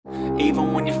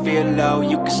Even when you feel low,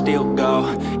 you can still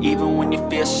go. Even when you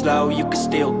feel slow, you can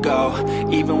still go.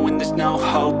 Even when there's no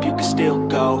hope, you can still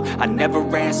go. I never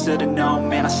answer to no,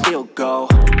 man, I still go.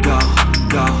 Go,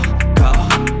 go, go,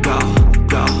 go,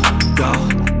 go, go,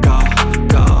 go,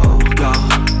 go, go,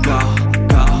 go,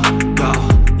 go, go,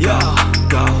 yo,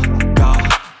 go, go,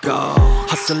 go.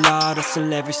 Hustle hard,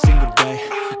 hustle every single day.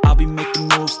 I'll be making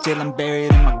moves till I'm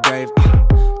buried in my grave.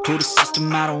 To the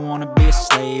system, I don't wanna be a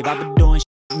slave. I've been doing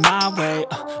my way,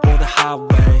 or the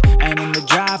highway. And in the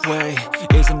driveway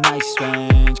is a nice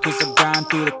range. Cause I grind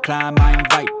through the climb, I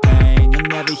invite pain. You'll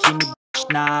never hear me,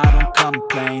 nah, I don't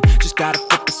complain. Just gotta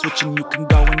flip the switch and you can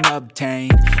go and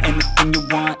obtain anything you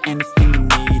want, anything you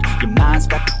need. Your mind's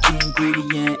got the key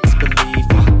ingredient, it's belief.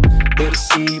 They'll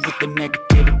deceive with the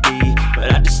negativity,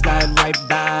 but I just slide right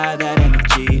by that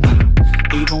energy.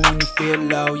 Even when you feel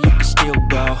low, you can still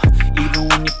go. Even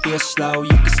when you feel slow, you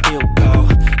can still go.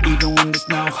 Even when there's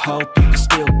no hope, you can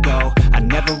still go. I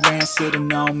never answer to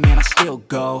no, man, I still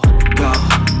go. Go,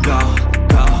 go,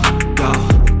 go, go,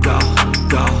 go, go,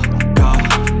 go,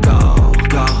 go, go,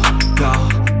 go, go,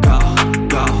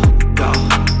 go,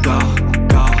 go,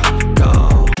 go,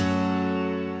 go.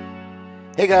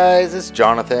 Hey guys, it's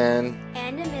Jonathan.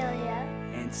 And Amelia.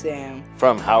 And Sam.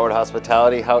 From Howard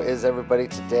Hospitality. How is everybody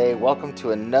today? Welcome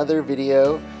to another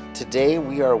video. Today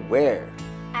we are where?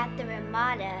 At the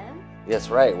Ramada. Yes,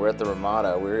 right. We're at the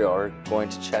Ramada. We are going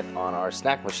to check on our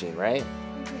snack machine, right?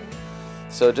 Mm-hmm.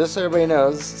 So just so everybody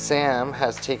knows, Sam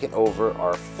has taken over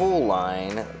our full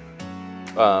line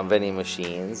vending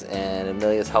machines, and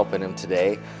Amelia's helping him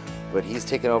today. But he's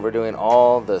taken over doing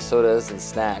all the sodas and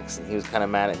snacks, and he was kind of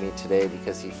mad at me today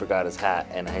because he forgot his hat,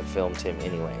 and I filmed him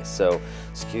anyway. So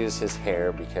excuse his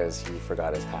hair because he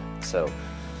forgot his hat. So,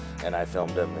 and I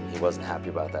filmed him, and he wasn't happy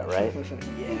about that, right?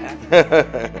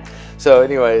 Yeah. So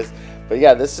anyways, but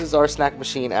yeah, this is our snack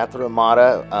machine at the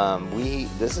Ramada.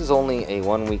 This is only a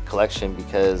 1 week collection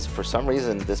because for some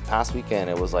reason this past weekend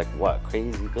it was like, what,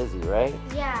 crazy busy, right?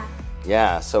 Yeah.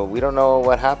 Yeah, so we don't know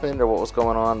what happened or what was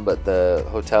going on, but the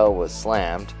hotel was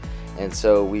slammed. And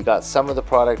so we got some of the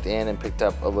product in and picked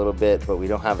up a little bit, but we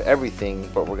don't have everything,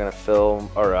 but we're gonna fill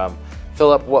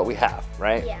up what we have,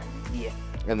 right? Yeah. Yeah.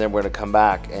 And then we're gonna come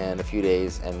back in a few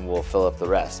days and we'll fill up the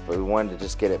rest. But we wanted to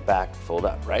just get it back filled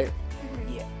up, right?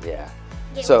 Yeah. Yeah.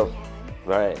 Get So, what we have.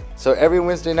 right. So every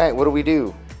Wednesday night, what do we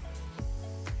do?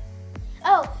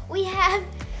 Oh, we have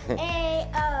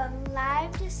a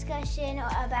live discussion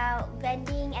about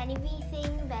vending,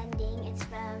 anything vending. It's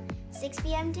from 6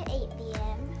 p.m. to 8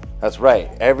 p.m. That's right.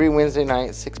 Every Wednesday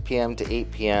night, 6 p.m. to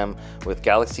 8 p.m. with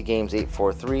Galaxy Games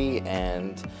 843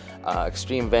 and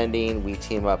Extreme Vending. We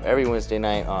team up every Wednesday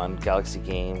night on Galaxy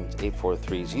Games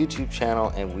 843's YouTube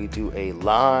channel, and we do a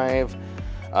live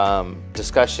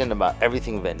discussion about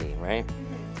everything vending, right?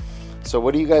 Mm-hmm. So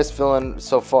what are you guys feeling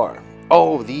so far?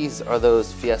 Oh, these are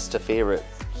those Fiesta favorite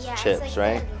chips, it's like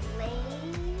right? the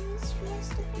Lay's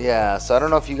Fiesta. Yeah, so I don't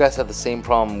know if you guys have the same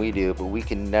problem we do, but we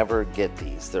can never get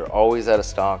these. They're always out of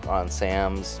stock on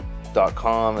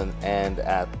sams.com and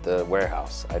at the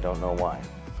warehouse. I don't know why.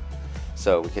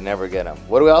 So we can never get them.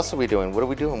 What else are we doing? What are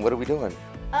we doing? What are we doing?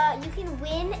 You can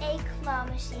win a claw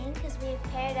machine because we've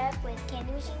paired up with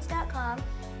candymachines.com,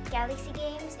 Galaxy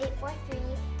Games 843,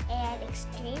 and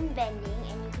Extreme Vending,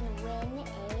 and you can win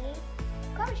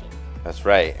a claw machine. That's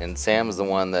right. And Sam's the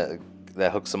one that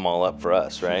hooks them all up for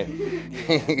us, right?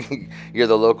 You're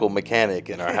the local mechanic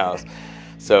in our house.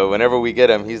 So whenever we get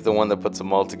them, he's the one that puts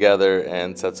them all together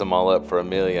and sets them all up for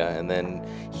Amelia. And then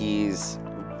he's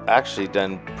actually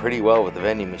done pretty well with the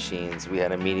vending machines. We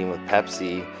had a meeting with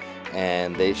Pepsi,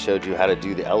 and they showed you how to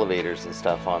do the elevators and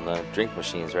stuff on the drink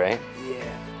machines, right? Yeah.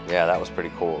 Yeah, that was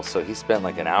pretty cool. So he spent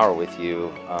like an hour with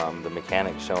you, the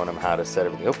mechanic, showing him how to set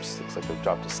everything. Oops, looks like I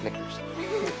dropped a Snickers.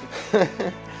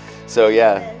 So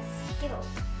yeah,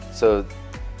 so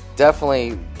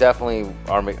definitely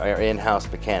our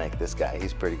in-house mechanic, this guy,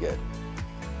 he's pretty good.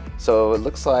 So it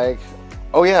looks like,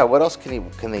 oh yeah, what else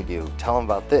can they do? Tell them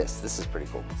about this. This is pretty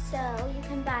cool. So you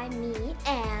can buy me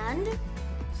and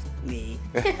Me.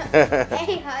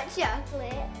 a hot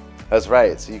chocolate. That's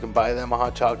right. So you can buy them a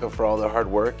hot chocolate for all their hard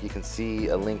work. You can see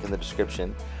a link in the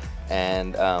description,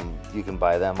 and you can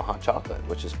buy them a hot chocolate,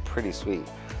 which is pretty sweet.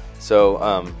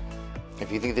 So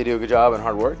if you think they do a good job and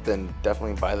hard work, then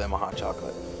definitely buy them a hot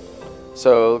chocolate.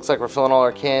 So it looks like we're filling all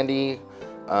our candy.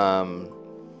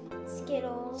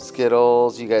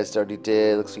 Skittles. You guys already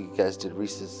did. Looks like you guys did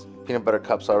Reese's peanut butter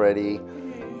cups already.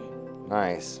 Mm-hmm.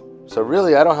 Nice. So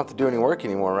really, I don't have to do any work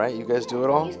anymore, right? You guys do it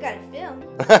all? You just gotta film.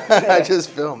 I just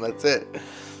film, that's it.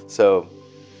 So,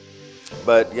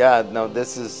 but yeah, no,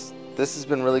 this is this has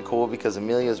been really cool because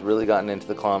Amelia's really gotten into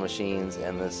the claw machines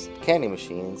and this candy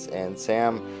machines, and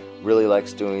Sam really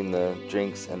likes doing the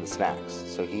drinks and the snacks.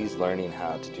 So he's learning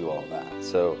how to do all that.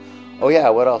 So, oh yeah,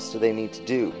 what else do they need to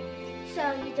do?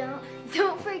 So you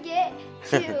don't forget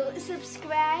to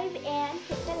subscribe and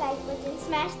hit the like button.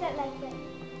 Smash that like button.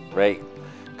 Right,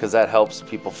 because that helps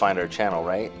people find our channel,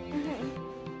 right?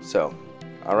 So,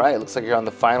 all right, looks like you're on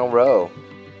the final row.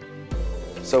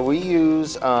 So we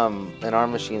use, in our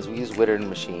machines, we use Whittered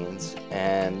machines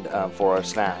and for our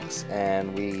snacks.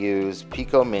 And we use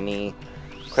Pico Mini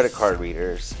credit card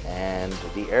readers and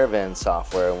the AirVend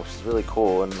software, which is really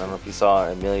cool. And I don't know if you saw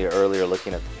Amelia earlier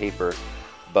looking at the paper,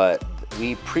 but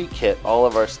we pre-kit all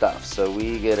of our stuff. So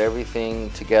we get everything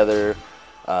together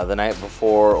the night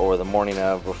before or the morning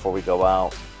of before we go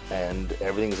out. And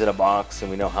everything's in a box and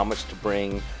we know how much to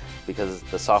bring because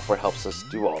the software helps us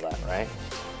do all that, right?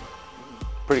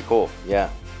 Pretty cool, yeah.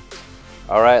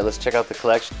 All right, let's check out the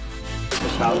collection.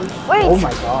 Wait. Oh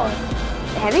my god.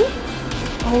 Heavy?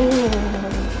 Oh my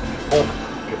god.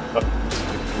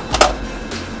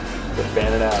 Just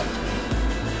fan it out.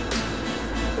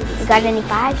 You got any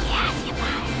 5? Yes, you have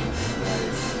 5.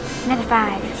 Nice. Another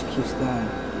 5. Just keeps going.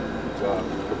 Good job.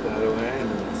 Put that away and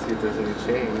see if there's any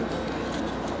change.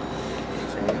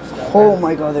 Oh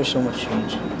my god, there's so much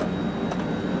change.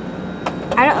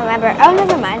 I don't remember. Oh,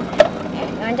 never mind.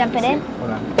 You want to dump it in? Hold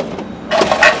on.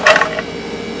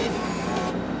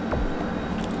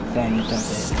 Then you dump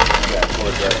it. Yeah,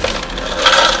 towards that.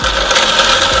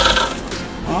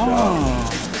 Oh.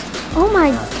 Oh my.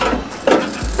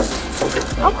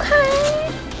 Okay.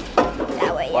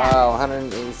 That way, yeah. Wow,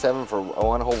 187 for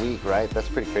one whole week, right? That's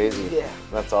pretty crazy. Yeah.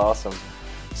 That's awesome.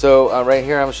 So right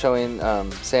here I'm showing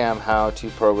Sam how to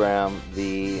program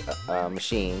the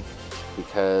machine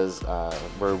because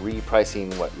we're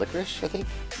repricing what, licorice, I think?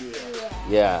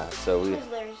 Yeah, so we...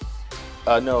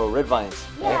 no, red vines.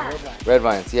 Yeah. Right? Red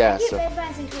vines, yeah. I get So red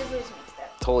vines and Twizzlers mixed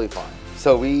up. totally fine.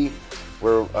 So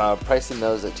we're pricing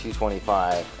those at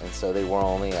 $2.25, and so they were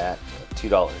only at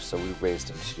 $2, so we raised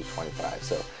them to $2.25.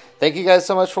 So thank you guys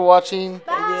so much for watching.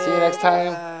 Bye. See you next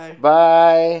time.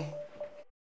 Bye.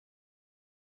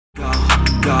 Go,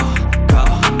 go, go,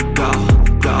 go,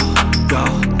 go,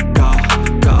 go.